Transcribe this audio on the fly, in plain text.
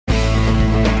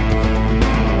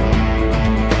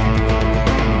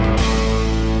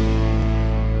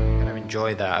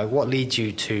enjoy that? What leads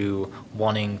you to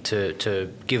wanting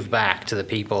to give back to the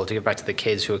people, to give back to the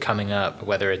kids who are coming up,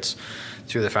 whether it's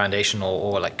through the foundation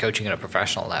or like coaching at a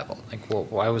professional level? Like,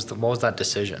 what was that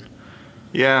decision?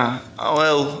 Yeah,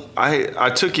 well, I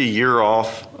took a year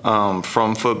off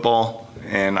from football,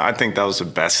 and I think that was the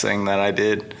best thing that I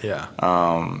did. Yeah.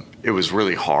 It was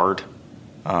really hard,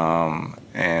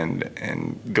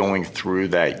 and going through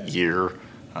that year,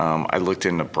 I looked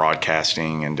into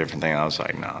broadcasting and different things. I was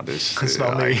like, no, this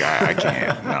not me. I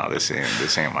can't. No, this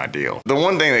ain't my deal. The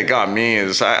one thing that got me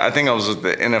is I think I was at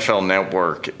the NFL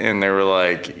Network, and they were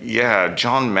like, yeah,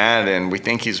 John Madden, we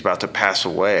think he's about to pass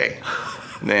away.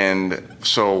 And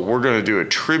so we're going to do a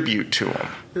tribute to him.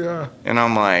 Yeah. And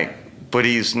I'm like, but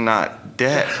he's not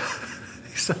dead.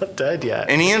 He's not dead yet.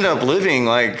 And he ended up living,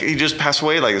 like, he just passed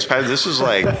away like this was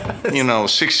like,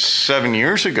 6-7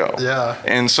 years ago. Yeah.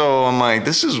 And so I'm like,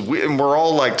 this is weird. And we're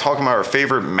all like talking about our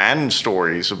favorite Madden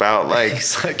stories about like.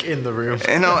 He's like in the room.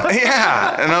 And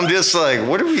yeah. And I'm just like,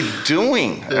 what are we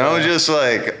doing? Yeah. And I'm just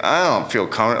like, I don't feel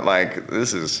comfortable. Like,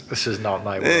 this is not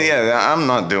my world. Yeah, I'm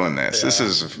not doing this. Yeah. This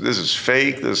is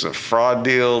fake. This is a fraud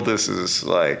deal. This is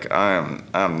like, I'm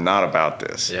not about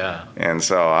this. Yeah. And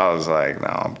so I was like, no,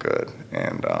 I'm good.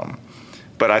 And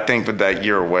but I think with that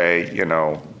year away,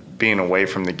 being away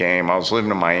from the game, I was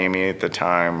living in Miami at the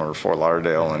time, or Fort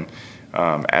Lauderdale, and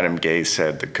Adam Gase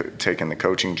had taken the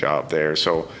coaching job there.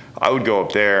 So I would go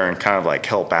up there and kind of like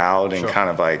help out and kind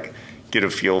of like get a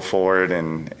feel for it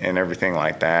and everything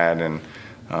like that. And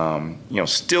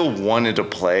still wanted to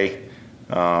play,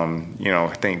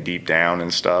 I think deep down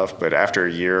and stuff. But after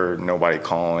a year, nobody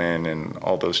calling and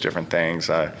all those different things,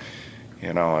 I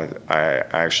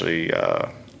actually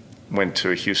went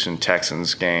to a Houston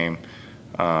Texans game.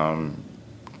 A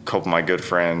couple of my good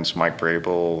friends, Mike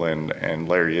Vrabel and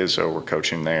Larry Izzo, were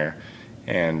coaching there.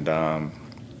 And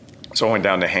so I went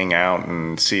down to hang out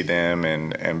and see them,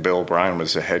 and Bill O'Brien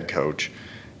was the head coach.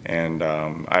 And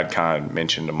I'd kind of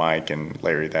mentioned to Mike and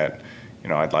Larry that,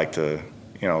 I'd like to,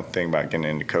 think about getting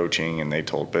into coaching. And they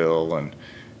told Bill,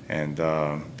 and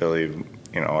Billy,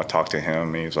 I talked to him,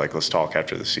 and he was like, let's talk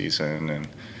after the season, and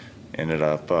ended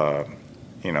up,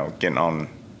 getting on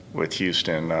with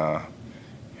Houston,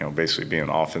 basically being an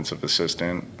offensive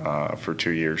assistant for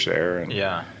 2 years there. And,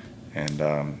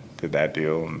 did that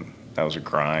deal, and that was a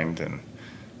grind. And,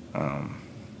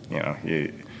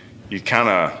 you kind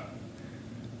of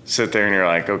sit there and you're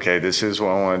like, okay, this is what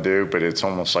I want to do, but it's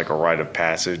almost like a rite of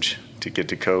passage to get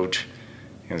to coach,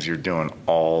 because you're doing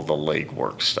all the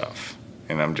legwork stuff.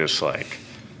 And I'm just like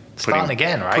starting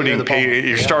again, right?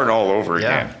 You're starting all over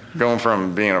again. Going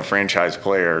from being a franchise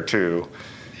player to,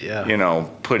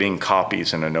 putting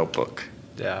copies in a notebook.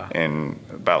 Yeah. And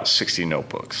about 60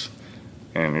 notebooks.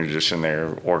 And you're just in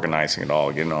there organizing it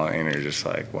all, getting on, and you're just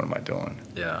like, what am I doing?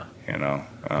 Yeah.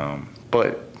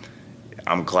 But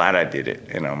I'm glad I did it,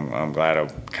 and I'm glad I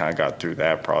kind of got through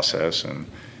that process, and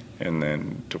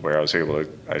then to where I was able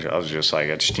to, I was just like,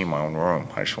 I just need my own room.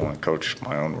 I just want to coach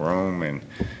my own room,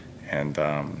 and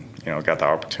got the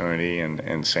opportunity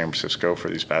in San Francisco for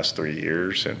these past 3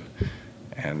 years,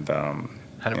 and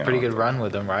had a pretty good run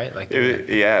with them, right? Like,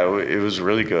 it was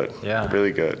really good. Yeah,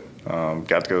 really good. Got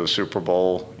to go to the Super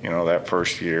Bowl, that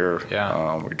first year.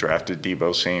 Yeah. We drafted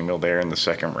Deebo Samuel there in the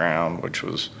second round, which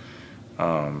was,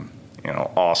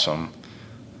 awesome.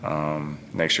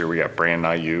 Next year we got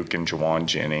Brandon Ayuk and Juwan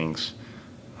Jennings.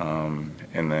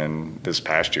 And then this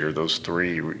past year, those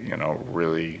three,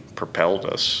 really propelled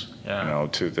us,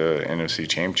 to the NFC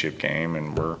Championship game,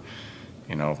 and we're,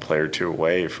 player 2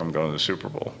 away from going to the Super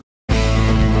Bowl.